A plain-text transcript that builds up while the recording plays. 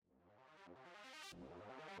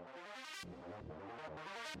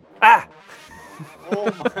Ah! Oh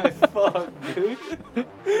my fuck, dude.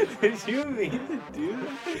 Did you mean to do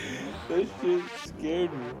that? That shit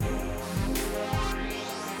scared me.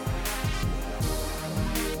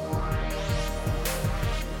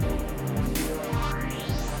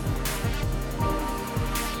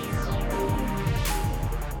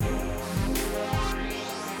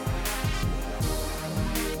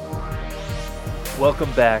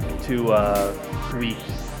 Welcome back to week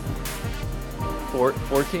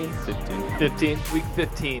 14? 15. Week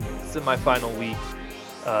 15, semi-final week.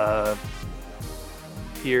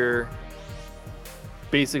 Here,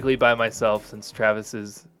 basically by myself, since Travis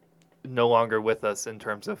is no longer with us in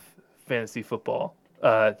terms of fantasy football.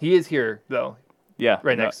 He is here, though, Yeah,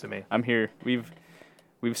 right next to me. I'm here.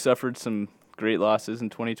 We've suffered some great losses in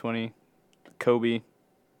 2020. Kobe,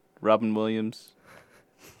 Robin Williams,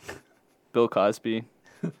 Bill Cosby,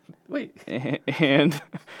 Wait, and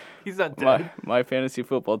he's not dead. my fantasy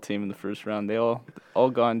football team in the first round. They all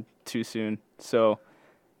gone too soon. So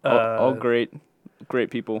all great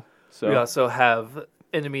people. So We also have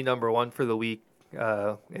enemy number one for the week,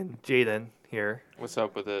 and Jaden here. What's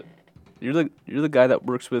up with it? you're the guy that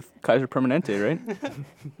works with Kaiser Permanente, right?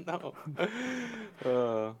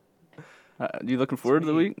 No. You looking forward to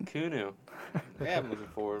the week? Kunu. Yeah, I'm looking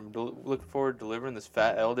forward. I'm looking forward to delivering this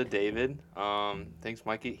fat L to David. Things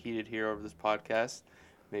might get heated here over this podcast.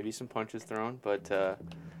 Maybe some punches thrown, but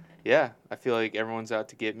yeah, I feel like everyone's out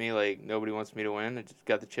to get me. Like nobody wants me to win. I just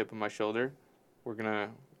got the chip on my shoulder. We're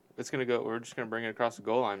just gonna bring it across the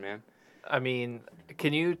goal line, man. I mean,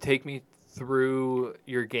 can you take me through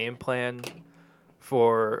your game plan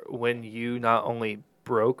for when you not only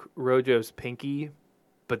broke Rojo's pinky,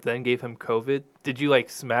 but then gave him COVID? Did you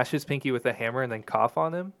smash his pinky with a hammer and then cough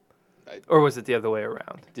on him? Or was it the other way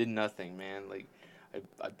around? Did nothing, man. Like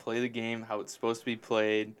I play the game how it's supposed to be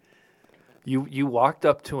played. You walked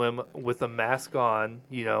up to him with a mask on,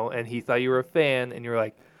 and he thought you were a fan, and you were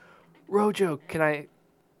like, Rojo, can I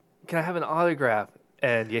have an autograph?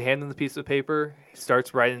 And you hand him the piece of paper. He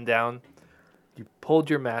starts writing down. You pulled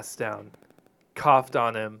your mask down, coughed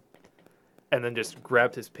on him, and then just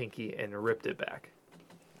grabbed his pinky and ripped it back.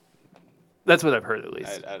 That's what I've heard, at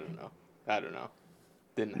least. I don't know.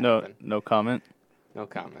 Didn't No, happen. no comment. No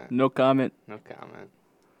comment. No comment. No comment.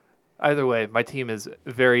 Either way, my team is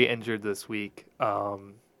very injured this week.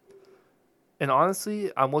 And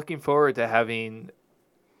honestly, I'm looking forward to having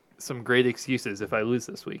some great excuses if I lose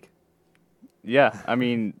this week. Yeah, I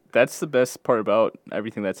mean, that's the best part about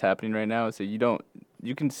everything that's happening right now is that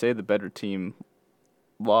you can say the better team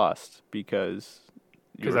lost because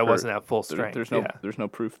I wasn't at full strength. There's no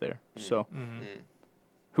proof there. So, Mhm.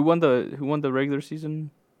 who won the regular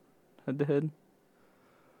season head to head?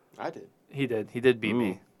 I did. He did. He did beat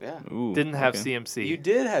me. Yeah. Ooh, Didn't have okay. CMC. You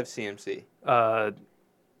did have CMC.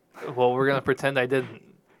 Well, we're gonna pretend I didn't.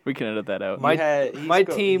 We can edit that out. My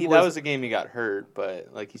team that was- was the game he got hurt, but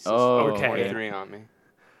he still Oh, scored okay. 23 on me.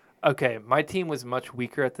 Okay, my team was much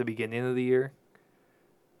weaker at the beginning of the year.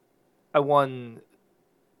 I won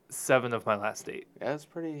 7 of my last 8. Yeah, that's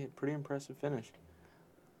pretty impressive finish.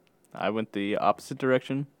 I went the opposite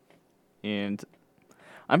direction, and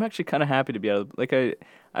I'm actually kind of happy to be out of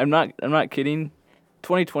I'm not kidding.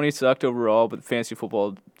 2020 sucked overall, but fantasy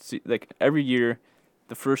football every year,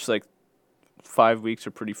 the first 5 weeks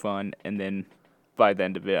are pretty fun, and then by the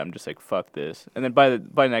end of it, I'm just like fuck this. And then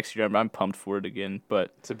by next year, I'm pumped for it again.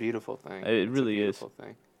 But It's a beautiful thing. It really is. It's a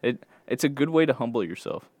beautiful thing. it's a good way to humble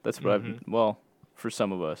yourself. That's what for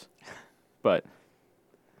some of us. But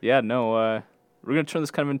yeah, no, we're gonna turn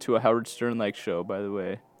this kind of into a Howard Stern show. By the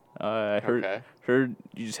way, I heard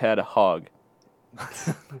you just had a hog.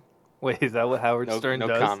 Wait, is that what Howard Stern no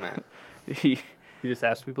does? comment. He He just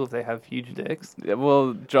asks people if they have huge dicks. Yeah,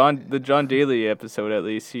 well, the John Daly episode, at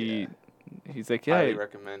least he's like, yeah, Highly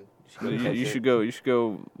recommend. you should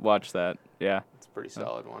go watch that. Yeah, It's a pretty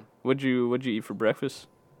solid one. What'd you eat for breakfast?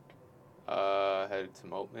 Had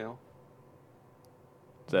some oatmeal.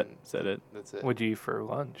 Is that it? That's it. What'd you eat for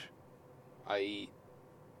lunch? I eat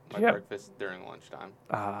my Yeah. breakfast during lunchtime.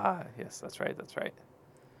 Ah, yes, that's right.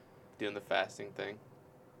 Doing the fasting thing.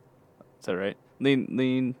 Is that right?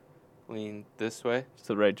 Lean Lean this way, to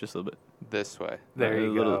the right just a little bit. this way, There A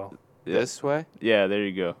you little- go. Yeah. this way. Yeah, there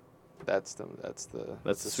you go. That's the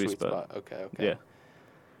the sweet spot. Okay. Yeah.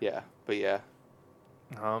 Yeah, but yeah.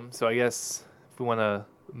 So I guess if we want to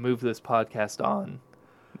move this podcast on,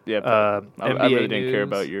 Yeah, NBA I really didn't care news.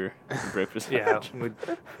 about your breakfast. Yeah,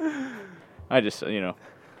 I just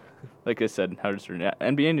like I said, Howard Stern. Yeah,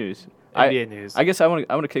 NBA news. NBA news. I guess I want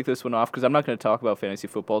to kick this one off because I'm not going to talk about fantasy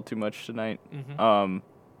football too much tonight. Mhm.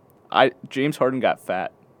 James Harden got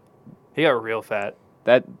fat. He got real fat.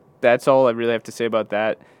 That's all I really have to say about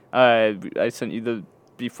that. I sent you the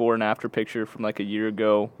before and after picture from like a year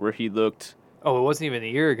ago where he looked. Oh, it wasn't even a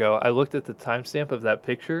year ago. I looked at the timestamp of that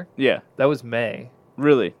picture. Yeah, That was May.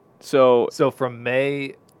 really. So So from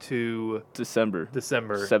May to December,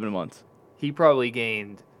 December, 7 months. he probably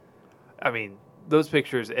gained. I mean, those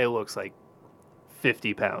pictures, it looks like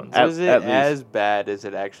 50 pounds. At- Was it at least. as bad as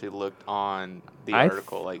it actually looked on the I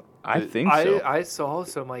article? Like, I the- think so. I saw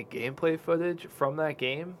some like gameplay footage from that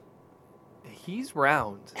game. He's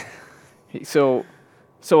round. So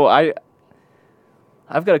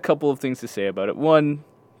I've got a couple of things to say about it. One,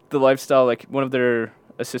 the lifestyle. Like one of their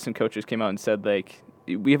assistant coaches came out and said like,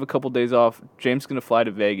 we have a couple days off. James is gonna fly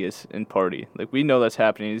to Vegas and party. Like we know that's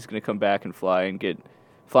happening. He's gonna come back and fly and get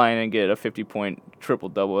a 50-point triple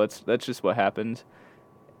double. That's just what happens.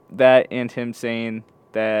 That and him saying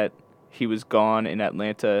that he was gone in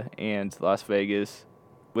Atlanta and Las Vegas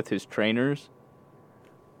with his trainers.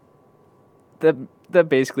 That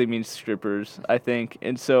basically means strippers, I think.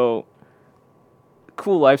 And so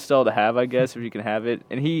cool lifestyle to have, I guess, if you can have it.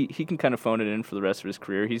 And he can kind of phone it in for the rest of his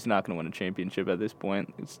career. He's not going to win a championship at this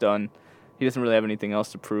point. It's done. He doesn't really have anything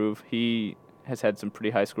else to prove. He has had some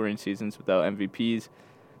pretty high scoring seasons without MVPs.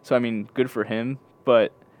 So I mean, good for him,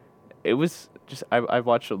 but it was just I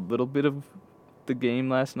watched a little bit of the game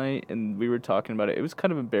last night and we were talking about it. It was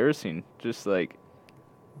kind of embarrassing. Just like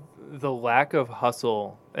The lack of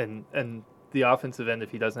hustle and the offensive end if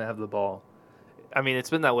he doesn't have the ball. I mean, it's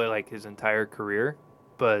been that way like his entire career,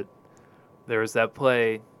 but there was that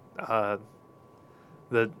play,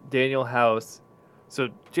 the Daniel House. So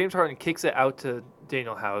James Harden kicks it out to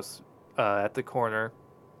Daniel House at the corner.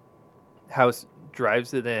 House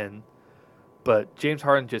drives it in, but James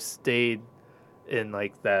Harden just stayed in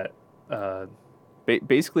like that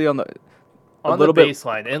basically on the on little the bit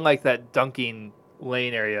baseline in like that dunking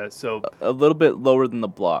lane area. So a little bit lower than the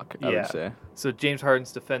block, I Yeah. would say. So James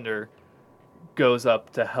Harden's defender goes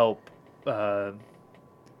up to help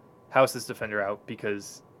House's defender out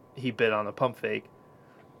because he bid on a pump fake.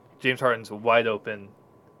 James Harden's wide open,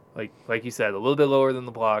 like you said, a little bit lower than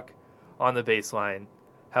the block on the baseline.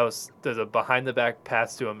 House does a behind the back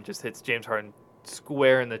pass to him, just hits James Harden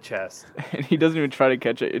square in the chest. And he doesn't even try to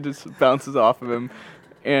catch it. It just bounces off of him.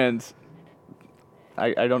 And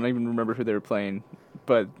I don't even remember who they were playing,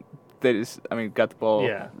 but they just, I mean, got the ball,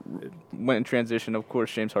 Yeah. went in transition. Of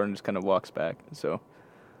course, James Harden just kind of walks back. So,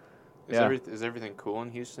 Is everything cool in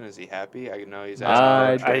Houston? Is he happy? I know he's I-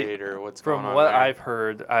 asking for a trade or what's going From on what there. I've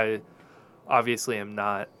heard, I obviously am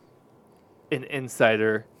not an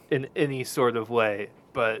insider in any sort of way,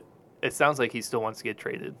 but it sounds like he still wants to get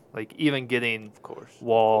traded. Like even getting Of course.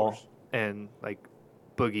 Wall Of course. and like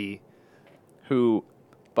Boogie. who,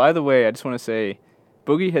 by the way, I just want to say,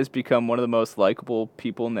 Boogie has become one of the most likable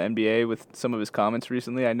people in the NBA with some of his comments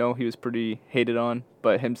recently. I know he was pretty hated on,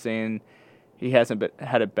 but him saying he hasn't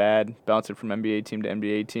had it bad bouncing from NBA team to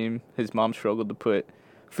NBA team. His mom struggled to put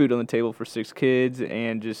food on the table for 6 kids,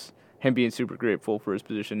 and just him being super grateful for his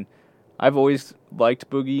position. I've always liked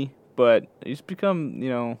Boogie, but he's become,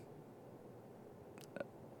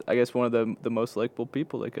 I guess one of the most likable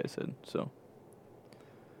people, like I said. So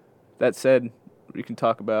that said, we can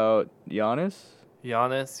talk about Giannis.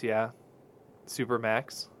 Giannis, yeah.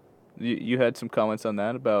 Supermax. You had some comments on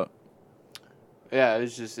that about. Yeah,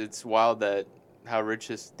 it's wild that how rich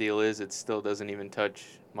this deal is. It still doesn't even touch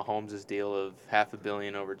Mahomes' deal of $500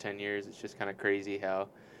 million over 10 years. It's just kind of crazy how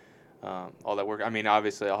all that work. I mean,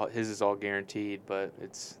 obviously his is all guaranteed, but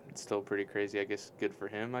it's still pretty crazy. I guess good for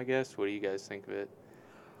him. I guess. What do you guys think of it?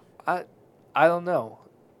 I don't know.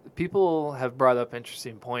 People have brought up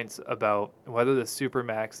interesting points about whether the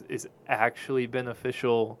Supermax is actually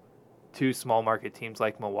beneficial to small market teams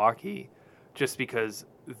like Milwaukee, just because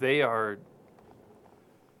they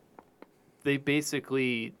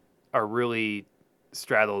basically are really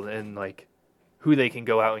straddled in like who they can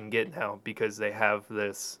go out and get now because they have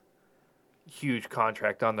this huge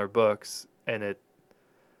contract on their books, and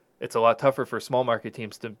it's a lot tougher for small market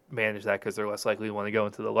teams to manage that because they're less likely to want to go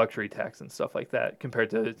into the luxury tax and stuff like that compared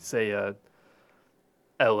to say a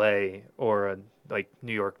LA or a like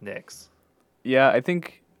New York Knicks. Yeah, I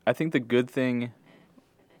think the good thing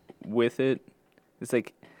with it is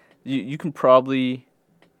like you can probably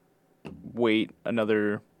wait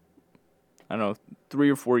another, I don't know, 3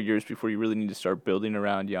 or 4 years before you really need to start building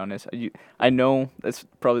around Giannis. I know that's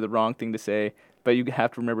probably the wrong thing to say, but you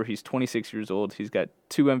have to remember he's 26 years old. He's got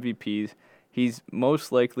 2 MVPs. He's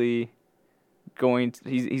most likely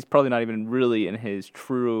he's probably not even really in his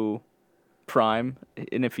true prime,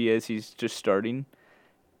 and if he is, he's just starting.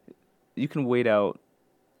 You can wait out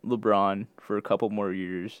LeBron for a couple more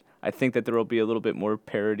years. I think that there will be a little bit more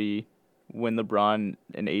parity when LeBron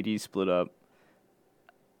and AD split up.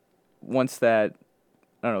 Once that,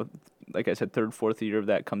 I don't know, like I said, third, fourth year of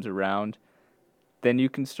that comes around, then you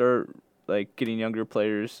can start like getting younger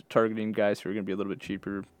players, targeting guys who are going to be a little bit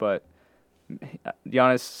cheaper. But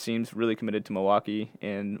Giannis seems really committed to Milwaukee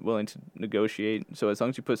and willing to negotiate. So as long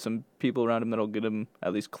as you put some people around him that'll get him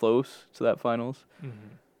at least close to that finals,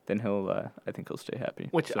 then I think he'll stay happy.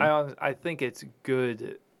 Which So, I think it's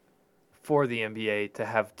good for the NBA to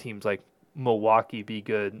have teams like Milwaukee be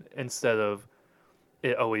good instead of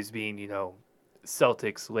it always being,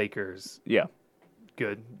 Celtics, Lakers yeah,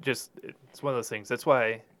 good. Just it's one of those things. That's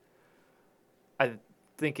why I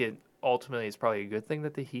think it ultimately is probably a good thing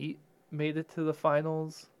that the Heat made it to the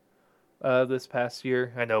finals this past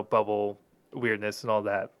year. I know bubble weirdness and all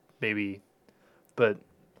that, maybe, but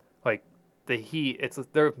like the Heat,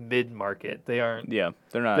 they're mid market. They aren't. yeah,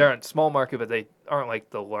 they're not. They aren't small market, but they aren't like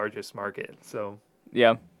the largest market. So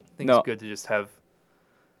Yeah, I think No. it's good to just have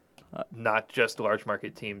not just large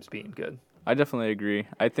market teams being good. I definitely agree.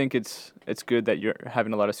 I think it's good that you're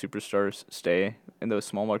having a lot of superstars stay in those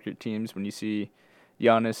small market teams. When you see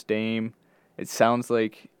Giannis, Dame, it sounds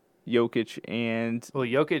like Jokic and Well,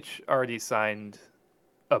 Jokic already signed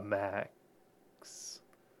a max.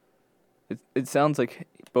 it sounds like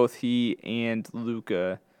both he and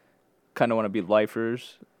Luka kind of want to be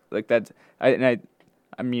lifers. Like that. I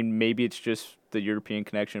mean, maybe it's just the European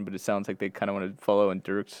connection, but it sounds like they kind of want to follow in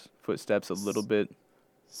Dirk's footsteps a little bit.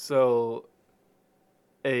 So,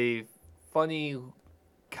 a funny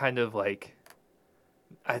kind of like,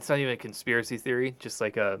 it's not even a conspiracy theory, just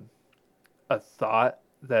like a thought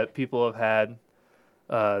that people have had,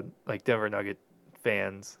 like Denver Nugget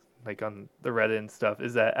fans, like on the Reddit and stuff,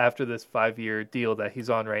 is that after this 5-year deal that he's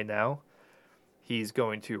on right now, he's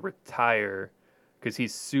going to retire because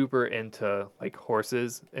he's super into like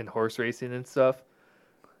horses and horse racing and stuff.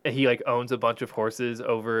 And he like owns a bunch of horses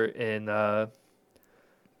over in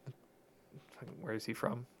where is he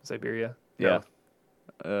from? Siberia? Yeah.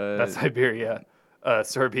 No, not Siberia.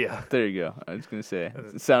 Serbia. There you go. I was gonna say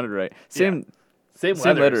it sounded right. Same Same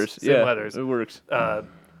letters. Same Yeah, letters. it works.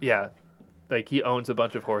 Yeah. Like he owns a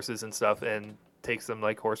bunch of horses and stuff and takes them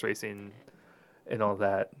like horse racing and all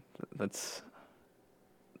that. That's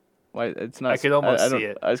why it's not. I could almost I see don't-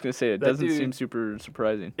 it. I was gonna say it That doesn't dude- seem super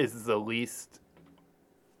surprising. Is the least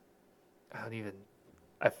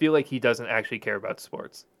I feel like he doesn't actually care about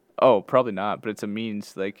sports. Oh, probably not. But it's a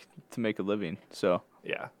means like to make a living. So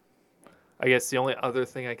Yeah. I guess the only other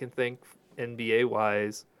thing I can think NBA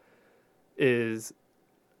wise is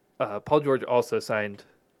Paul George also signed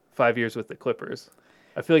 5 years with the Clippers.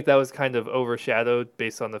 I feel like that was kind of overshadowed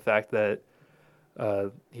based on the fact that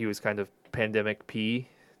he was kind of pandemic P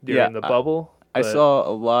during the bubble. I but- saw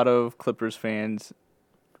a lot of Clippers fans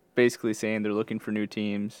basically saying they're looking for new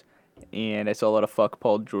teams, and I saw a lot of fuck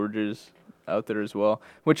Paul Georges out there as well,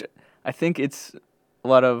 which I think it's a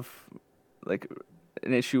lot of like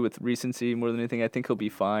an issue with recency more than anything. I think he'll be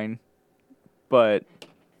fine, but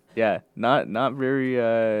yeah, not very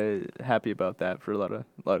happy about that for a lot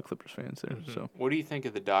of Clippers fans there. Mhm. So What do you think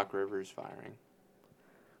of the Doc Rivers firing?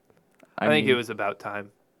 I think mean, it was about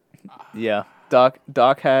time. Yeah,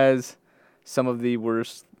 Doc has some of the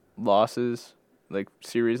worst losses, like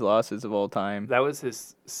series losses of all time. That was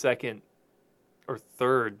his second or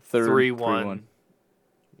third, Third 3-1.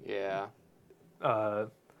 Yeah.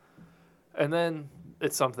 And then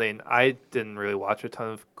it's something I didn't really watch a ton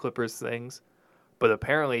of Clippers things, but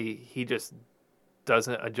apparently he just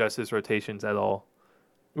doesn't adjust his rotations at all,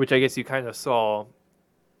 which I guess you kind of saw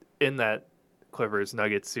in that Clippers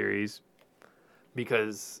Nuggets series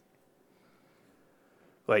because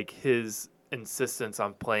like his insistence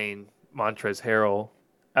on playing Montrezl Harrell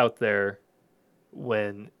out there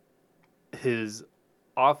when his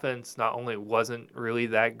offense not only wasn't really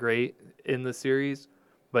that great in the series,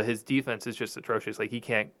 but his defense is just atrocious. Like he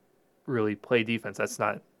can't really play defense. That's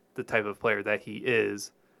not the type of player that he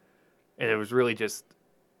is. And it was really just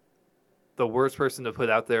the worst person to put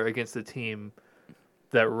out there against a team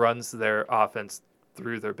that runs their offense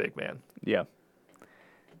through their big man. Yeah.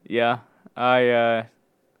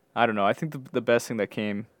 I don't know. I think the best thing that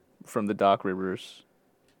came from the Doc Rivers,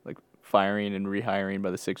 like firing and rehiring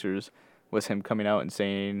by the Sixers, was him coming out and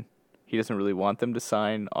saying he doesn't really want them to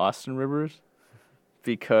sign Austin Rivers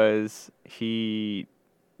because he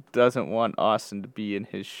doesn't want Austin to be in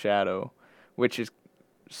his shadow, which is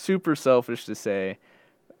super selfish to say.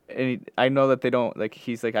 And I know that they don't like.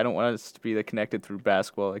 He's like, I don't want us to be connected through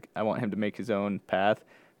basketball. Like, I want him to make his own path.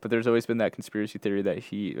 But there's always been that conspiracy theory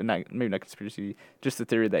that maybe not conspiracy, just the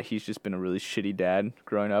theory that he's just been a really shitty dad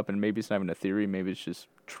growing up, and maybe it's not even a theory, maybe it's just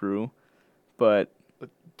true. But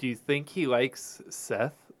Do you think he likes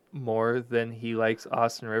Seth more than he likes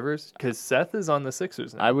Austin Rivers? Because Seth is on the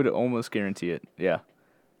Sixers now. I would almost guarantee it. Yeah,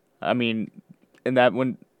 I mean, and that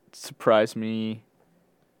wouldn't surprise me.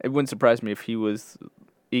 It wouldn't surprise me if he was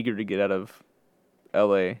eager to get out of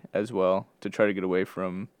L.A. as well to try to get away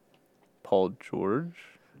from Paul George.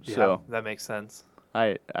 Yeah, So that makes sense.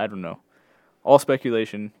 I don't know. All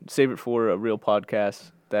speculation. Save it for a real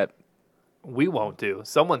podcast that We won't do.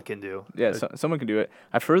 Someone can do. someone can do it.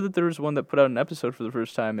 I've heard that there was one that put out an episode for the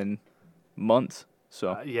first time in months.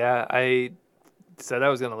 So Yeah, I said I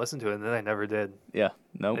was going to listen to it, and then I never did. yeah,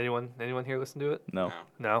 no, Anyone here listen to it? no.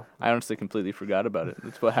 No? I honestly completely forgot about it.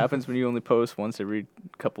 That's what happens when you only post once every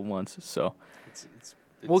couple months. So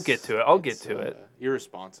We'll get to it. I'll get to it.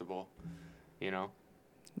 Irresponsible, you know.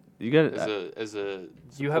 you got As a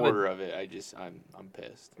You have a- supporter of it, I'm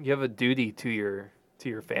pissed. You have a duty to your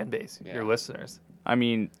fan base, Yeah. your listeners. I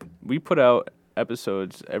mean, we put out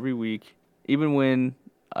episodes every week, even when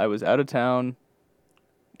I was out of town,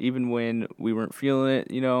 even when we weren't feeling it.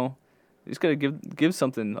 You know, you just gotta give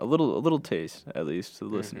something a little taste at least to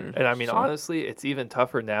the listeners. And I mean, So- honestly, it's even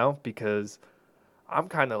tougher now because I'm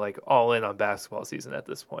kind of like all in on basketball season at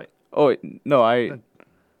this point. Oh no, I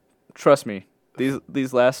trust me.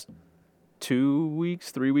 These last 2 weeks,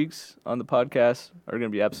 3 weeks on the podcast are gonna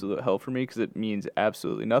be absolute hell for me because it means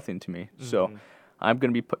absolutely nothing to me. So Mhm. I'm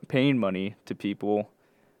gonna be paying money to people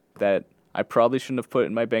that I probably shouldn't have put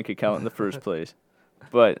in my bank account in the first place.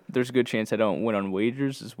 But there's a good chance I don't win on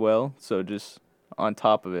wagers as well. So just on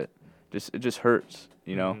top of it just hurts,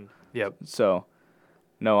 you know. Mhm. Yep. So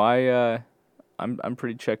no, I'm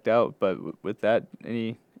pretty checked out. But with that,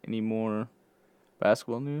 any more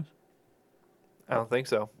basketball news? I don't think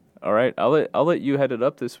so. All right, I'll let you head it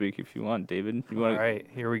up this week if you want, David. You All want? right,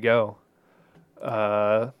 here we go.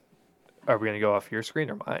 Are we going to go off your screen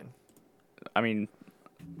or mine? I mean,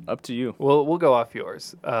 up to you. We'll go off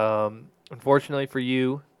yours. Unfortunately for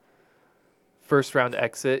you, first round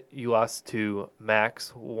exit, you lost to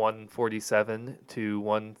Max 147 to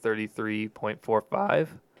 133.45.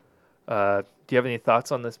 Do you have any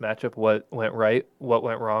thoughts on this matchup? What went right? What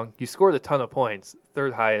went wrong? You scored a ton of points,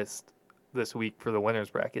 third highest this week for the winners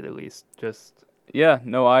bracket at least. Just Yeah,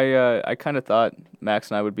 no, I kind of thought Max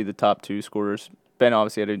and I would be the top two scorers. Ben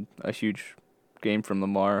obviously had a huge game from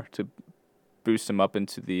Lamar to boost him up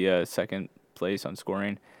into the second place on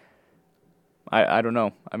scoring. I don't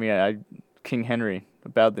know. I mean, King Henry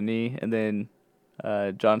bowed the knee, and then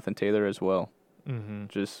Jonathan Taylor as well. mm-hmm.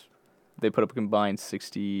 Just they put up a combined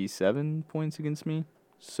 67 points against me.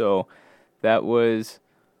 So that was,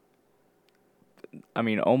 I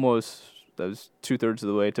mean, almost that was 2/3 of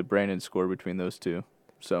the way to Brandon's score between those two.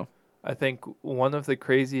 So I think one of the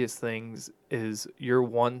craziest things is your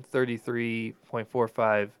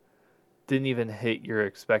 133.45 didn't even hit your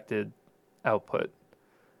expected output,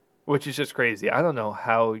 which is just crazy. I don't know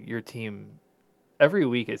how your team, every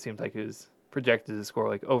week it seems like it was projected to score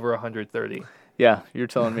like over 130. yeah, you're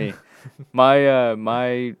telling me. My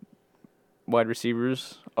wide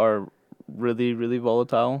receivers are really, really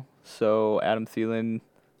volatile. So Adam Thielen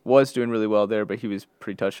was doing really well there, but he was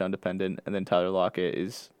pretty touchdown dependent. And then Tyler Lockett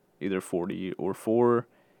is either 40 or 4.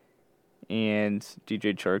 And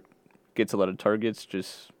DJ Chark gets a lot of targets,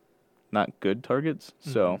 just not good targets.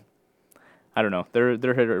 So I don't know. They're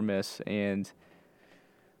hit or miss, and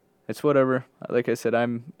it's whatever. Like I said,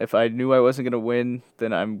 if I knew I wasn't gonna win,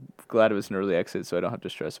 then I'm glad it was an early exit, so I don't have to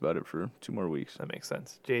stress about it for 2 more weeks. That makes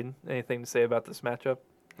sense. Jaden, anything to say about this matchup?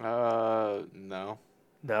 No.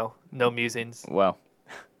 No musings. Wow.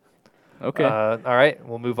 Okay. All right,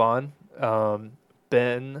 we'll move on.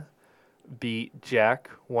 Ben beat Jack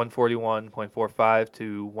 141.45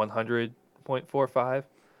 to 100.45.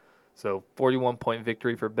 So 41-point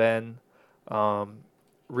victory for Ben.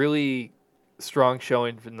 Really strong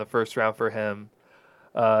showing in the first round for him,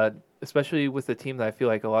 especially with a team that I feel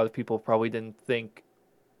like a lot of people probably didn't think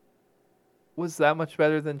was that much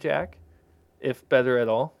better than Jack, if better at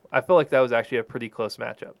all. I feel like that was actually a pretty close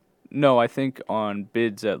matchup. No, I think on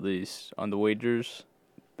bids at least, on the wagers,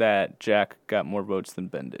 that Jack got more votes than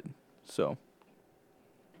Ben did. So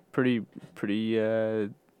pretty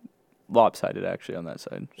lopsided actually on that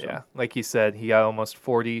side. So. Yeah, like you said, he got almost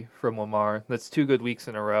 40 from Lamar. That's 2 good weeks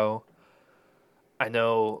in a row. I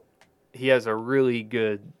know he has a really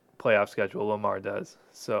good playoff schedule, Lamar does.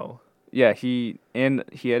 So Yeah, he had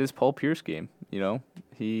his Paul Pierce game, you know.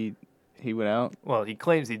 He went out. well, he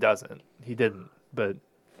claims he doesn't. He didn't, but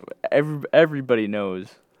Everybody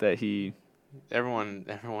knows that he everyone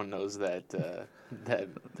knows that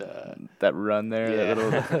That run there, yeah, that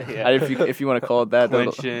little, yeah. if you want to call it that, that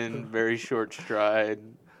little clinching, very short stride.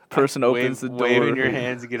 person opens the door. Waving your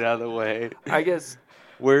hands to get out of the way. I guess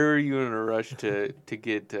Where are you in a rush to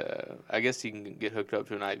get? I guess you can get hooked up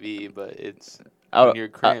to an IV, but it's when you're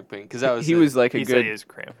cramping because that was he was like a he said he good was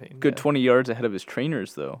cramping. good yeah. 20 yards ahead of his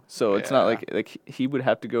trainers though. So it's not Yeah. like he would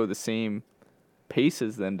have to go the same pace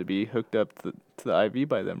as them to be hooked up to the IV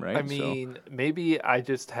by them, right? I mean, maybe I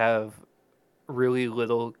just have really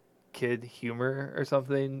little kid humor or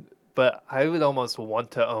something, but I would almost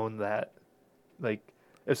want to own that. Like,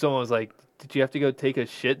 if someone was like, "Did you have to go take a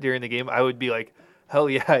shit during the game?" I would be like, "Hell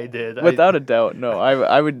yeah, I did." Without a doubt, no.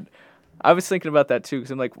 I would. I was thinking about that too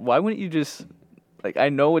because I'm like, why wouldn't you just like? I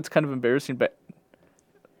know it's kind of embarrassing, but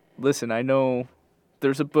listen, I know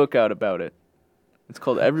there's a book out about it. It's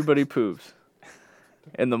called Everybody Poops,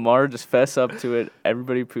 and Lamar just fess up to it.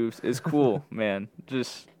 Everybody poops. It's cool, man.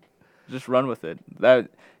 Just run with it. That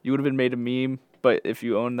you would have been made a meme, but if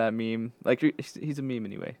you own that meme, like he's a meme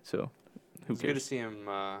anyway. So who It's good to cares? see him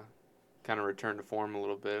kind of return to form a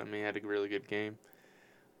little bit. I mean, he had a really good game,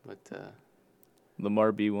 but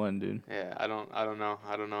Lamar B1, dude. yeah, I don't know.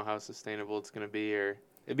 I don't know how sustainable it's going to be, or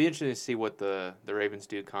it'd be interesting to see what the Ravens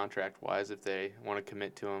do contract wise, if they want to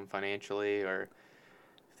commit to him financially, or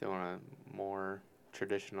if they want a more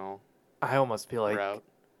traditional I almost feel like route.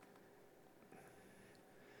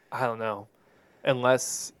 I don't know,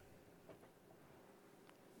 unless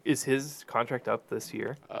is his contract up this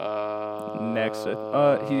year? Next,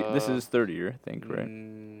 this is his third year, I think, right?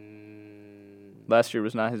 Last year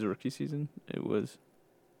was not his rookie season. It was.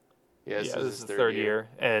 Yeah, This is the third year,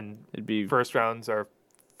 and It'd be first rounds are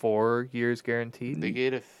 4 years guaranteed. They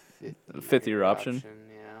get a fifth year option.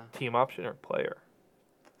 Yeah. Team option or player?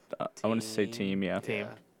 I want to say team, yeah. Team.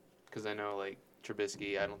 Because I know, like,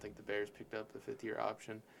 Trubisky, I don't think the Bears picked up the 5th-year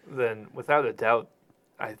option. Then without a doubt,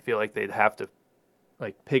 I feel like they'd have to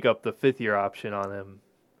like pick up the 5th-year option on him.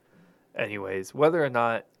 Anyways, whether or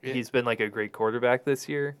not Yeah. he's been like a great quarterback this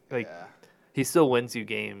year, like Yeah. he still wins you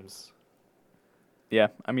games. Yeah,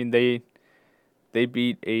 I mean they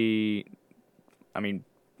beat I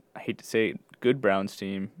hate to say it, good Browns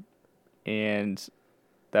team, and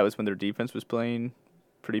that was when their defense was playing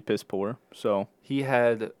pretty piss poor. So He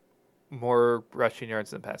had more rushing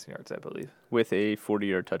yards than passing yards, I believe. with a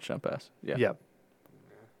 40-yard touchdown pass, yeah.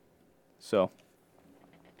 So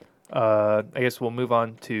I guess we'll move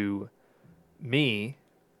on to me.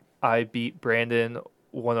 I beat Brandon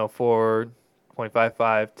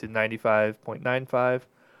 104.55 to 95.95.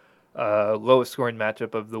 Lowest scoring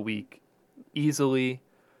matchup of the week, easily.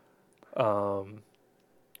 But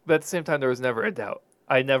at the same time, there was never a doubt.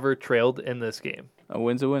 I never trailed in this game. a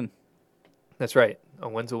win's a win. That's right. A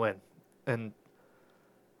win's a win. And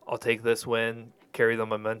I'll take this win, carry the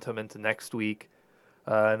momentum into next week,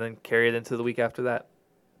 and then carry it into the week after that.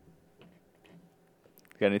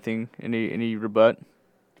 Got anything? Any rebut?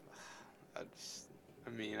 I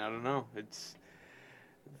don't know.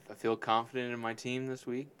 I feel confident in my team this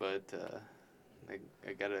week, but I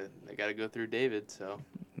gotta go through David. So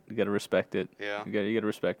You got to respect it. yeah, You got to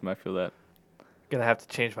respect him. I feel that. Gonna have to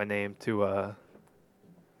change my name to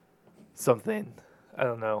something. I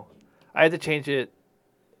don't know. I had to change it.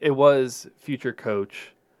 It was future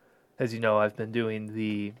coach. As you know, I've been doing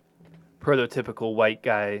the prototypical white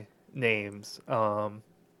guy names.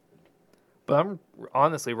 But I'm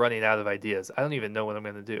honestly running out of ideas. I don't even know what I'm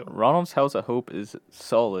gonna do. Ronald's House of Hope is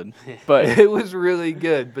solid, but It was really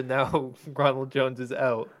good, but now Ronald Jones is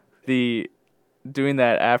out. doing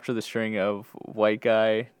that after the string of white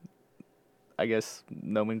guy, I guess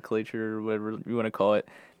nomenclature or whatever you want to call it.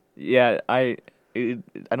 Yeah, I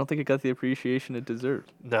don't think it got the appreciation it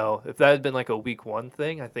deserved. No, if that had been like a week 1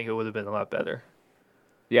 thing, I think it would have been a lot better.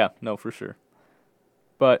 Yeah, no, for sure.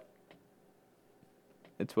 But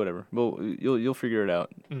it's whatever. Well, you'll figure it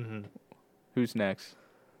out. Mm-hmm. Who's next?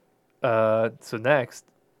 So next,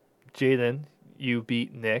 Jaden, you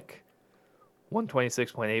beat Nick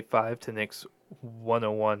 126.85 to Nick's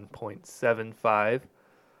 101.75.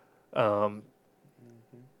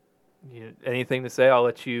 Anything to say? I'll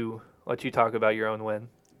let you talk about your own win.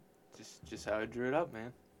 just how I drew it up,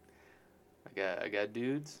 man. I got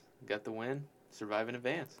dudes, got the win, survive in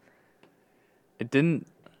advance. It did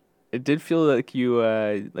feel like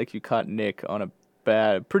you caught Nick on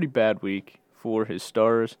a pretty bad week for his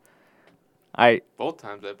stars. Both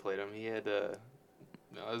times I played him, he had that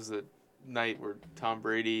was the night where Tom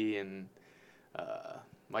Brady and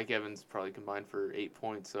Mike Evans probably combined for 8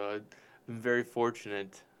 points. So I've been very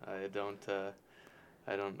fortunate. I don't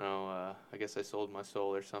know. I guess I sold my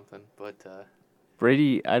soul or something, but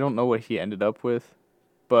Brady, I don't know what he ended up with,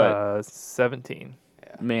 but 17.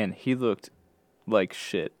 Yeah. man, he looked like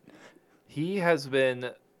shit. He has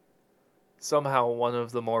been somehow one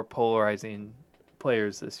of the more polarizing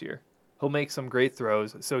players this year. He'll make some great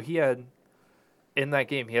throws. So in that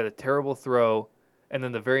game, he had a terrible throw, and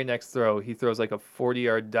then the very next throw, he throws like a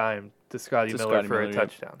 40-yard dime to Scotty Miller for a Yep.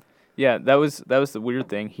 touchdown. Yeah, that was the weird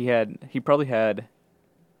thing. He probably had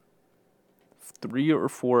 3 or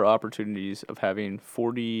 4 opportunities of having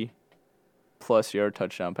 40+ yard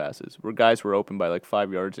touchdown passes where guys were open by like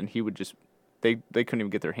 5 yards, and he would just they couldn't even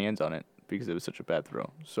get their hands on it because it was such a bad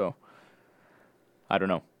throw. So I don't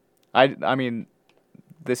know. I mean,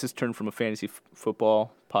 this has turned from a fantasy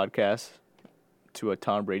football podcast to a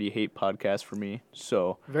Tom Brady hate podcast for me.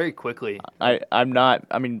 So Very quickly. I'm not.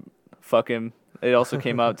 I mean, fuck him. It also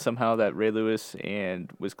came out somehow that Ray Lewis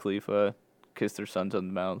and Wiz Khalifa kissed their sons on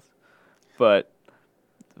the mouth, but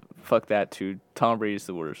fuck that too. Tom Brady's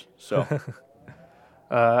the worst. So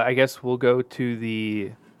I guess we'll go to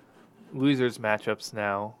the losers matchups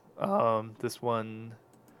now. This one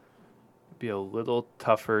would be a little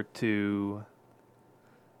tougher to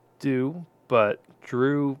do, but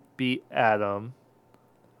Drew beat Adam.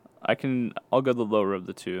 I'll go the lower of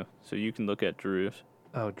the two, so you can look at Drew's.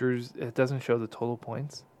 Oh, it doesn't show the total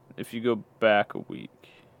points. If you go back a week.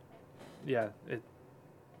 Yeah, it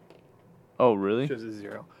Oh, really? shows a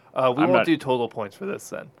 0. We I'm won't not- do total points for this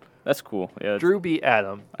then. That's cool. Yeah, Drew beat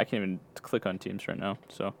Adam. I can't even click on teams right now.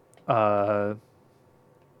 So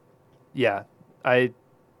Yeah, I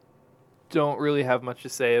don't really have much to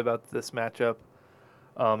say about this matchup.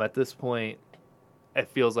 At this point, it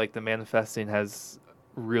feels like the manifesting has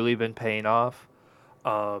really been paying off.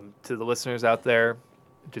 To the listeners out there,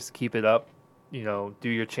 just keep it up. You know, do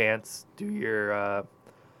your chants, do your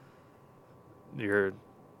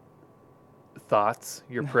thoughts,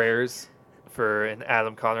 your prayers for an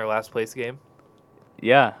Adam Connor last place game.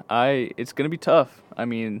 yeah, it's gonna be tough. I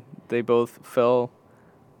mean, they both fell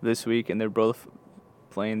this week, and they're both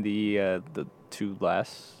playing the 2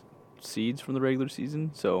 last seeds from the regular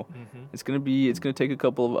season. So Mm-hmm. it's gonna take a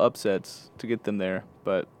couple of upsets to get them there.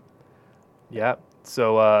 But Yeah.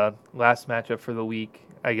 So last matchup for the week,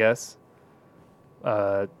 I guess.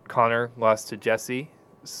 Connor lost to Jesse.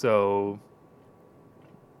 So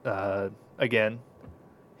again,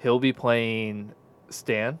 he'll be playing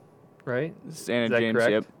Stan, right? Stan Is and that James,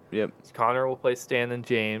 correct? yep. Connor will play Stan and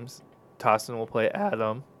James. Tossin will play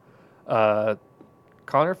Adam.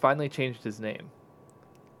 Connor finally changed his name.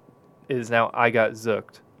 It is now I Got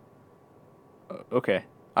Zooked. Okay.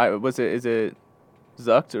 Is it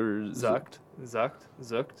Zucked or Zucked? Zucked?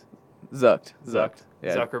 Zooked? Zucked. Zucked.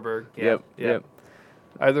 Yeah. Zuckerberg. Yeah. Yep.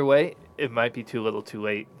 Either way, it might be too little too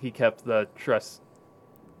late. He kept the trust.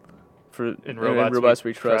 For In Robots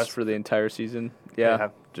We Trust for the entire season. Yeah.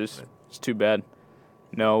 Just it's too bad.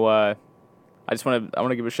 No, I want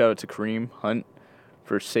to give a shout out to Kareem Hunt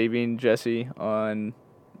for saving Jesse on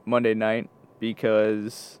Monday night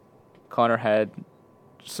because Connor had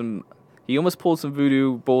he almost pulled some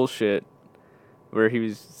voodoo bullshit where he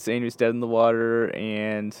was saying he was dead in the water,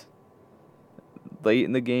 and late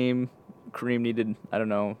in the game Kareem needed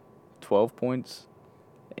 12 points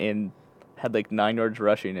and had like 9 yards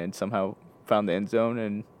rushing and somehow found the end zone,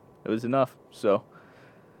 and it was enough. So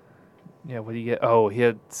Yeah, what do you get? Oh, he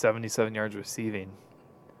had 77 yards receiving.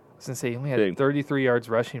 I was going to say he only had Big. 33 yards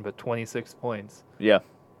rushing, but 26 points. yeah,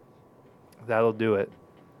 That'll do it.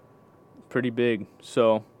 pretty big.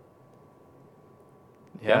 So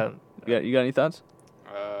Yeah. you got any thoughts?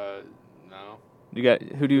 No. You got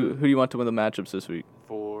who do you want to win the matchups this week?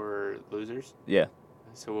 For losers. Yeah.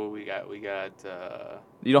 So what we got? We got.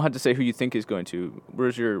 You don't have to say who you think is going to.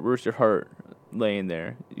 Where's your heart laying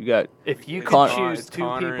there? You got If you could Con- choose two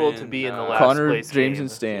Connor people to and, be in the last Connor, place James, game,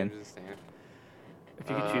 and Stan. James and Stan. if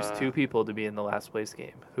you could choose two people to be in the last place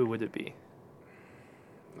game, who would it be?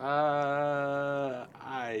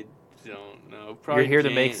 I don't know. Probably You're here to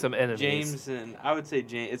make some enemies. James and I would say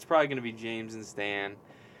James. It's probably gonna be James and Stan,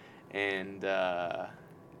 and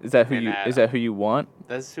Is that who and you Adam. is that who you want?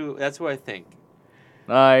 That's who I think.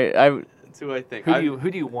 That's who I think.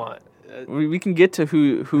 Who do you want? we can get to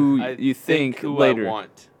who I you think who later. I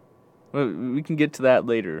want. We can get to that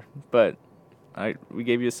later, but we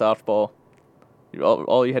gave you a softball.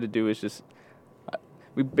 All you had to do is just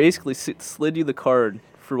we basically slid you the card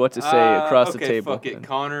for what to say across the table. Fuck it.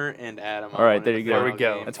 Connor and Adam. All right, there you go. There we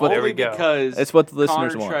go. That's what- There Only we go. because That's what the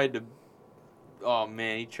listeners Connor want. tried to. Oh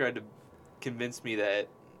man, he tried to convince me that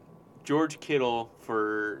George Kittle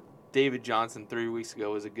for David Johnson 3 weeks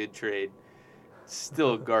ago was a good trade.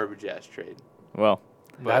 Still a garbage ass trade. Well,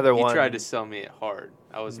 But Neither he one. tried to sell me it hard.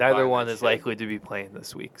 I was Neither buying one that is shit. likely to be playing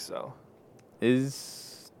this week. So.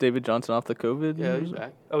 Is David Johnson off the COVID? Yeah, he's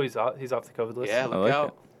back. Oh, he's off the COVID list. Yeah, I look like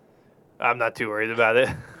out. I'm not too worried about it.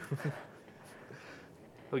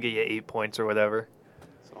 He'll get you 8 points or whatever.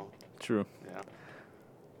 So, True. yeah.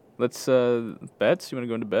 Let's bets. You want to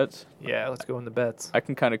go into bets? Yeah, let's go into bets. I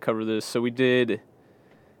can kind of cover this. So we did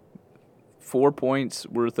 4 points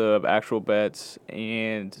worth of actual bets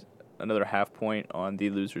and another half point on the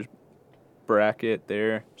losers bracket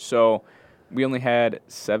there. So we only had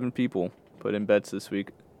 7 people put in bets this week.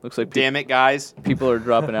 Looks like Damn it, guys. people are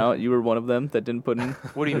dropping out. You were one of them that didn't put in.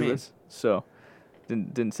 What do you mean? this. So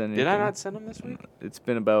didn't send anything. Did I not send them this week? It's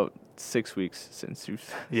been about 6 weeks since you've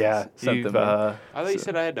Yeah, sent you've, them in. I thought you So-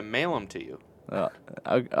 said I had to mail them to you.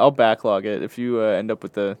 I'll backlog it if you end up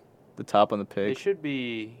with the top on the They pick. should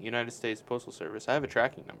be United States Postal Service. I have a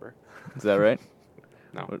tracking number. Is that right?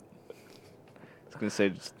 No. What- I was gonna say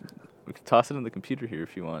just we can toss it in the computer here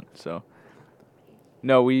if you want. So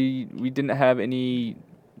no, we didn't have any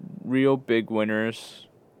real big winners.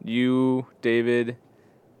 You, David,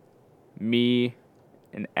 me,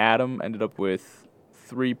 and Adam ended up with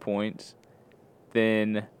 3 points.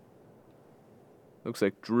 Then looks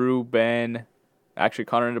like Drew, Ben, actually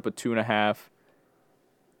Connor ended up with 2.5.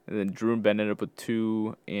 And then Drew and Ben ended up with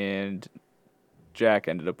 2, and Jack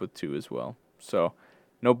ended up with 2 as well. So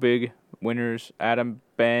no big winners. Adam,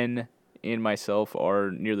 Ben, and myself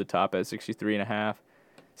are near the top at 63.5,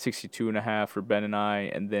 62.5 for Ben and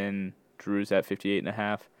I, and then Drew's at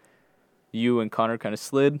 58.5. You and Connor kind of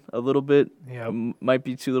slid a little bit. Yeah. Might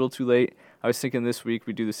be too little, too late. I was thinking this week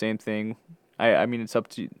we do the same thing. I mean it's up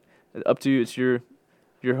to you. It's your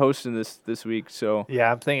hosting this week, so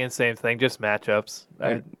Yeah, I'm thinking the same thing. Just matchups.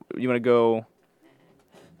 you want to go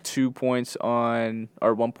 2 points on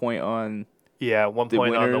or 1 point on, 1 the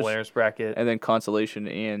point on the winners, winners bracket. and then consolation,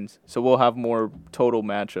 and so we'll have more total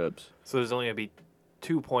matchups. So there's only gonna be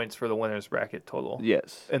 2 points for the winners bracket total,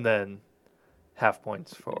 Yes, and then half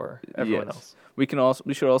points for everyone Yes. else.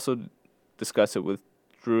 we should also discuss it with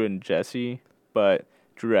Drew and Jesse, but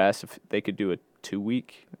Drew asked if they could do a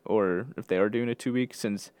 2-week or if they are doing a 2-week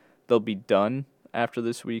since they'll be done after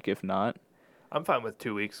this week. If not, I'm fine with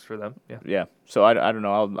 2 weeks for them. Yeah. yeah. So I don't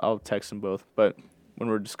know. I'll text them both, but when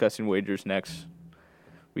we're discussing wagers next,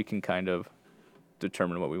 we can kind of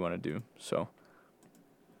determine what we want to do. So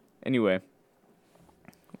anyway,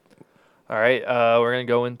 All right. We're gonna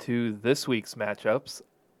go into this week's matchups.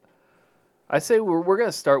 I say we're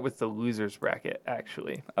gonna start with the losers bracket.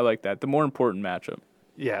 Actually. I like that. The more important matchup.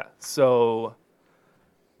 Yeah. So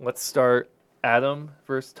let's start Adam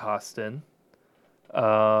versus Tostin.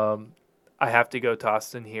 I have to go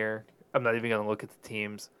Tostin here. I'm not even going to look at the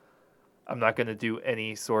teams. I'm not going to do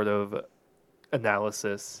any sort of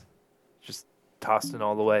analysis. Just Tostin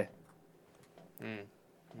all the way.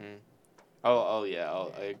 Oh yeah,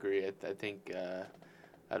 I agree. I think,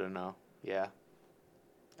 I don't know. Yeah.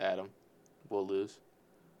 Adam, we'll lose.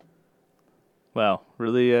 Wow,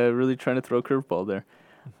 really trying to throw a curveball there.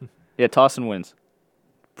 Yeah, Tossin wins.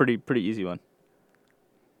 Pretty easy one.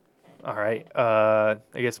 All right. I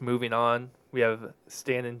guess moving on, we have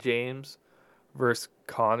Stan and James versus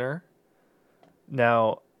Connor.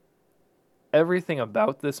 Now, everything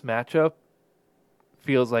about this matchup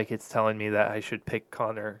feels like it's telling me that I should pick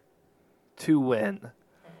Connor to win.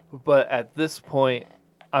 But at this point,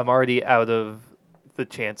 I'm already out of the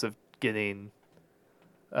chance of getting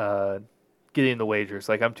the wagers.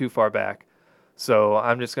 Like, I'm too far back. So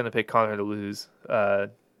I'm just going to pick Connor to lose.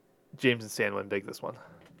 James and Stan win big this one.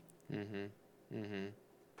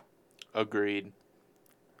 Agreed.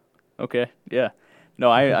 Okay, yeah. No,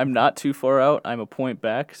 I'm not too far out. I'm a point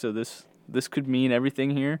back, so this could mean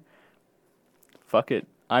everything here. Fuck it.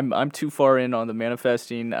 I'm too far in on the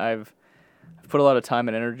manifesting. I've put a lot of time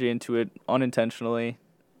and energy into it unintentionally,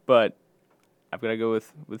 but I've got to go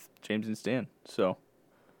with James and Stan. So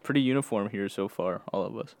pretty uniform here so far, all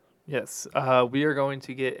of us. Yes, we are going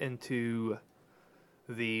to get into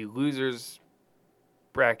the losers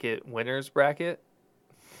bracket, winners bracket,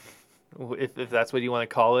 if that's what you want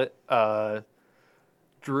to call it.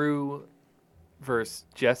 Drew versus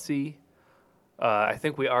Jesse. I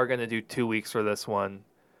think we are going to do 2 weeks for this one,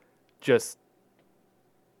 just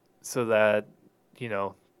so that,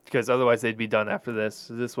 because otherwise they'd be done after this.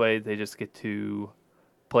 So this way they just get to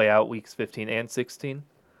play out weeks 15 and 16.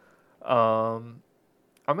 I'm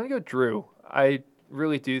going to go Drew. I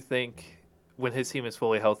really do think when his team is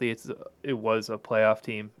fully healthy, it was a playoff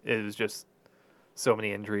team. It was just so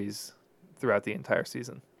many injuries throughout the entire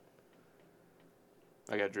season.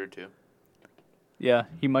 I got Drew too. Yeah,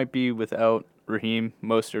 he might be without Raheem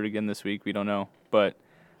Mostert again this week. We don't know, but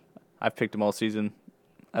I've picked him all season.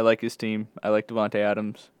 I like his team. I like Devontae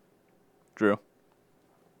Adams. Drew.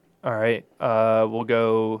 All right. We'll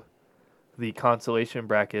go the consolation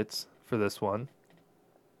brackets for this one.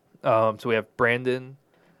 So we have Brandon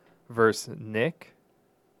versus Nick.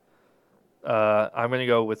 I'm gonna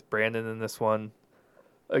go with Brandon in this one.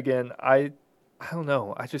 Again, I don't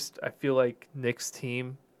know. I feel like Nick's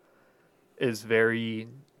team is very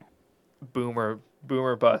boomer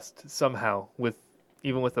bust somehow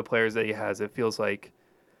even with the players that he has. It feels like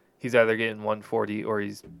he's either getting 140 or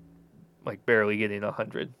he's like barely getting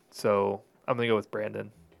 100. So I'm gonna go with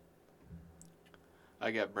Brandon. I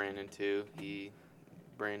got Brandon too.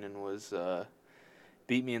 Brandon was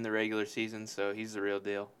beat me in the regular season, so he's the real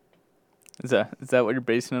deal. Is that what you're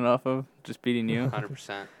basing it off of? Just beating you?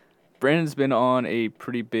 100%. Brandon's been on a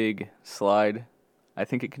pretty big slide. I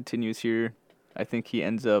think it continues here. I think he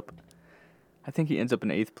ends up in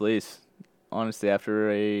 8th place. Honestly,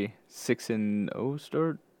 after a 6-0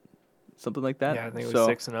 start, something like that. Yeah, I think it was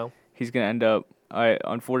 6-0. He's gonna end up.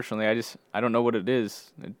 Unfortunately, I don't know what it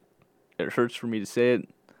is. It hurts for me to say it.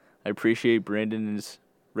 I appreciate Brandon and his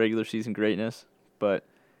regular season greatness, but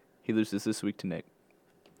he loses this week to Nick.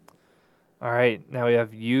 All right, now we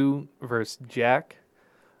have you versus Jack.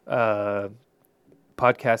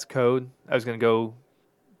 Podcast code. I was gonna go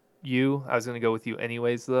with you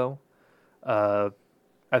anyways, though. I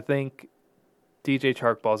think DJ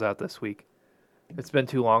Chark balls out this week. It's been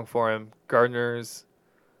too long for him. Gardner's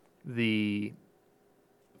the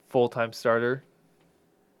full-time starter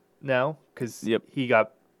now because he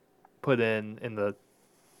got put in the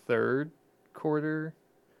third quarter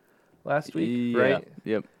last week, right?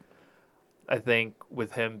 Yep. I think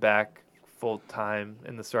with him back full-time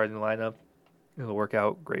in the starting lineup, it'll work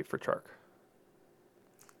out great for Chark.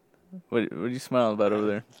 What are you smiling about over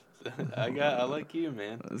there? I like you,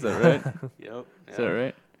 man. Is that right? Yep. Is that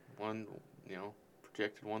right?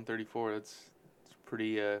 Projected 134. It's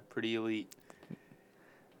pretty elite.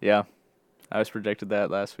 Yeah, I was projected that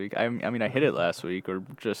last week. I mean, I hit it last week or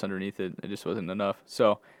just underneath it. It just wasn't enough.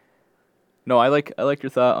 So, no, I like your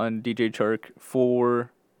thought on DJ Chark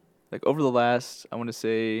for like over the last, I want to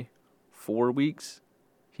say 4 weeks.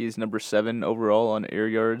 He's number 7 overall on air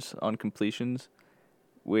yards on completions,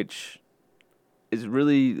 which is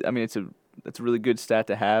really, I mean, that's a really good stat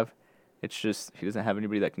to have. It's just he doesn't have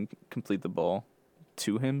anybody that can complete the ball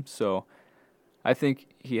to him. So I think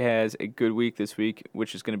he has a good week this week,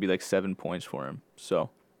 which is going to be like 7 points for him. So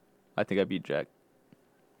I think I beat Jack.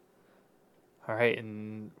 All right,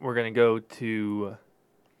 and we're going to go to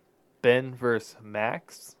Ben versus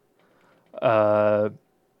Max.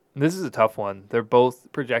 This is a tough one. They're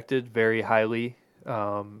both projected very highly.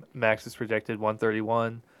 Max is projected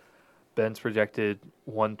 131. Ben's projected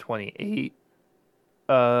 128.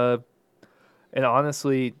 And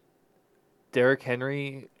honestly, Derrick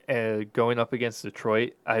Henry going up against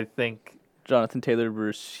Detroit, I think Jonathan Taylor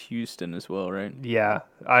versus Houston as well, right? Yeah,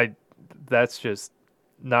 that's just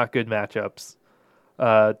not good matchups.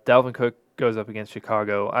 Dalvin Cook goes up against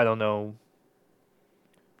Chicago. I don't know.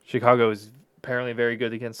 Chicago is apparently very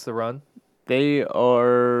good against the run. They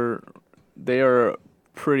are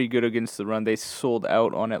pretty good against the run. They sold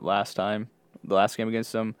out on it last time, the last game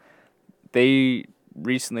against them. They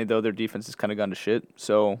recently, though, their defense has kind of gone to shit.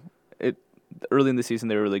 So early in the season,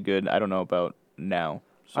 they were really good. I don't know about now.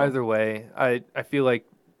 So. Either way, I feel like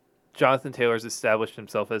Jonathan Taylor's established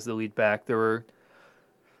himself as the lead back. There were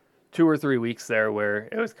 2 or 3 weeks there where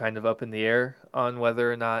it was kind of up in the air on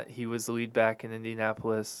whether or not he was the lead back in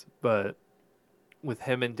Indianapolis. But with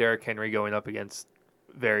him and Derrick Henry going up against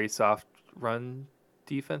very soft run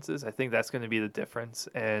defenses, I think that's going to be the difference,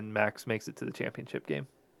 and Max makes it to the championship game.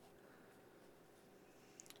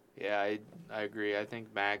 Yeah, I agree. I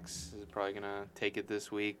think Max is probably going to take it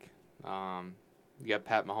this week. You got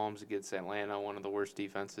Pat Mahomes against Atlanta, one of the worst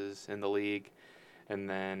defenses in the league. And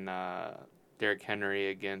then Derrick Henry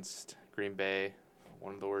against Green Bay,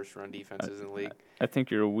 one of the worst run defenses in the league. I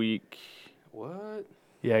think you're a week. What?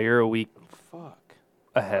 Yeah, you're a week Fuck.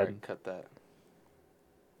 ahead. All right, cut that.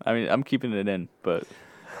 I mean, I'm keeping it in, but...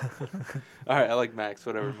 All right, I like Max.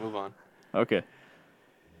 Whatever, move on. Okay.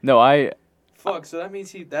 No, Fuck, so that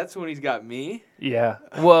means that's when he's got me? Yeah.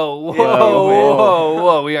 Whoa.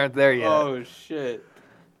 Yeah, We aren't there yet. Oh, shit.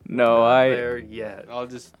 No, There yet. I'll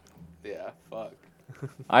just... Yeah, fuck.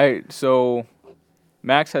 So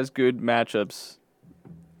Max has good matchups.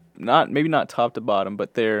 Maybe not top to bottom,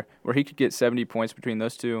 but there where he could get 70 points between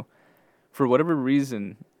those two. For whatever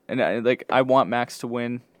reason, and I want Max to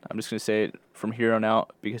win. I'm just gonna say it from here on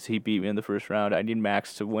out because he beat me in the first round. I need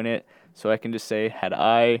Max to win it, so I can just say, had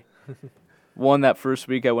I won that first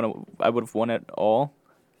week, I would have won it all.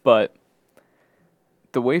 But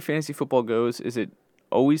the way fantasy football goes is it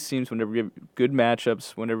always seems whenever you have good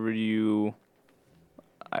matchups, whenever you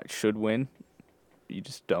should win, you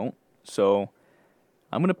just don't. So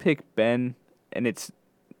I'm gonna pick Ben, and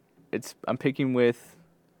I'm picking with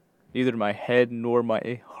neither my head nor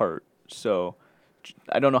my heart. So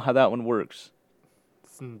I don't know how that one works.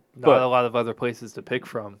 It's not But- a lot of other places to pick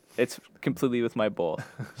from. It's completely with my ball.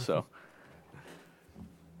 So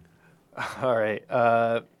All right.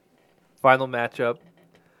 Final matchup.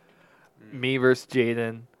 Me versus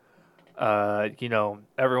Jaden.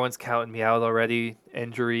 Everyone's counting me out already.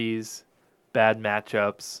 Injuries, bad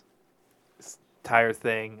matchups, entire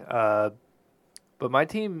thing. But my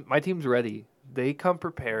team's ready. They come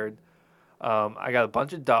prepared. I got a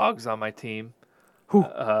bunch of dogs on my team.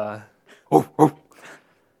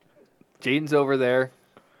 Jaden's over there,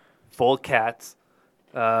 full of cats.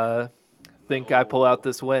 Think I pull out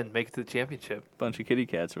this win, make it to the championship. bunch of kitty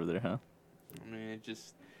cats over there, huh? I mean,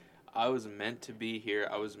 I was meant to be here.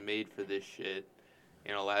 I was made for this shit.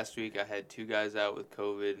 Last week I had 2 guys out with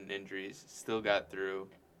COVID and injuries. Still got through.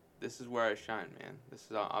 This is where I shine, man.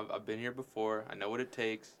 I've been here before. I know what it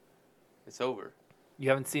takes. It's over. You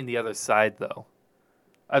haven't seen the other side, though.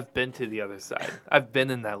 I've been to the other side. I've been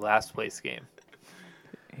in that last place game.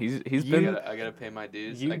 He's You- been I gotta pay my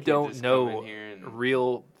dues. I You can't don't just come in know here and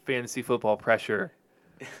real fantasy football pressure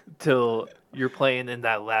till you're playing in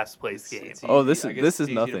that last place game. It's Oh, easy. this I is- guess this it's is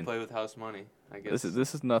easy nothing. To play with house money. I guess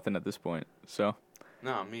this is nothing at this point. So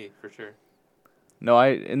no, me for sure. no, I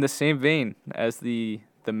in the same vein as the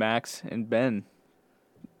Max and Ben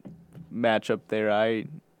matchup there.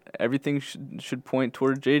 Everything should point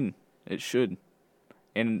toward Jaden. It should.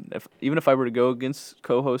 And even if I were to go against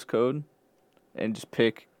co-host Code and just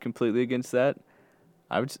pick completely against that,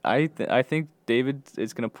 I think David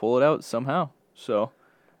is gonna pull it out somehow. So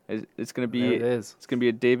it's gonna There be it is. it's gonna be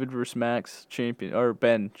a David versus Max champion or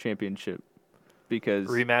Ben championship because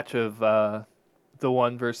Rematch of the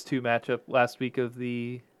 1 versus 2 matchup last week of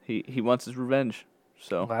the he wants his revenge.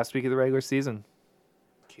 So regular season.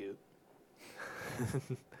 Cute.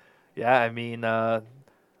 Yeah, I mean,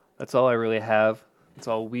 that's all I really have. That's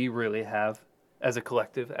all we really have as a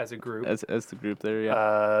collective, as a group. as the group there,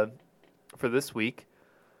 yeah. For this week.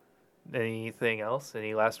 Anything else?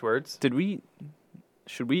 Any last words?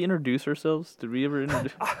 Should we introduce ourselves? Did we ever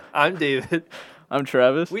introduce? I'm David. I'm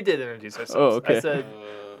Travis. We did introduce ourselves. Oh, okay. I said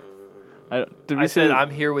Did we I say said I'm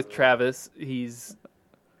here with Travis. He's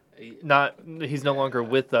no longer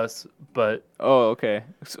with us, but Oh, okay.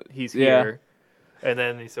 So, he's Yeah. here. And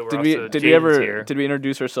then he said we're did also we Jaden's here. did we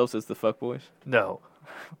introduce ourselves as the fuckboys? No.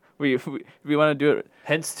 We want to do it.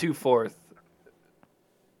 Hence 2/4.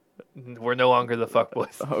 We're no longer the fuck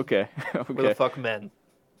boys. Okay. We're the Okay. fuck men.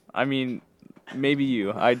 I mean, maybe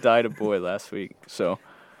you. I died a boy last week, so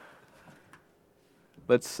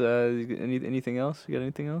let's anything else? You got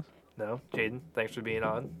anything else? No, Jaden, thanks for being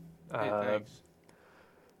on. Hey, thanks.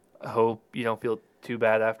 I hope you don't feel too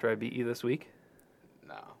bad after I beat you this week.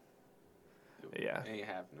 No. Yeah. Ain't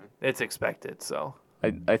happening. It's expected, so.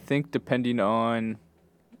 I think depending on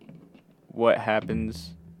what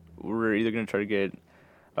happens, we're either going to try to get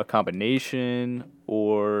a combination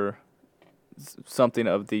or something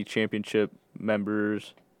of the championship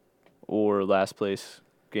members or last place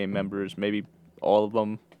game members, maybe all of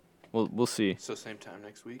them. We'll see. So same time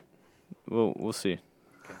next week. We'll see.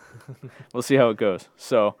 We'll see how it goes.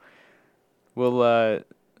 So we'll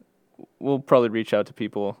probably reach out to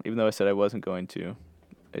people, even though I said I wasn't going to.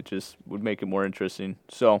 It just would make it more interesting.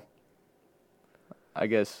 So I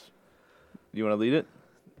guess you want to lead it?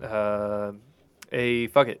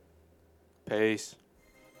 Fuck it. Peace.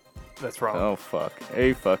 That's wrong. Oh fuck.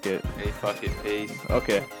 Hey, fuck it. Hey, fuck it. Peace.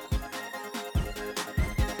 Okay.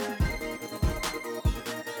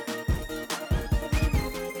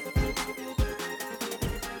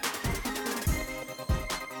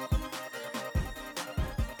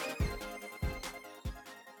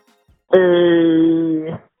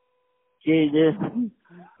 Hey, Jaden,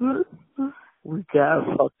 we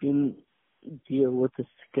gotta fucking deal with this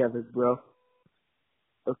together, bro.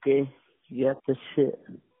 Okay? You got this shit.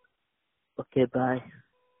 Okay, bye.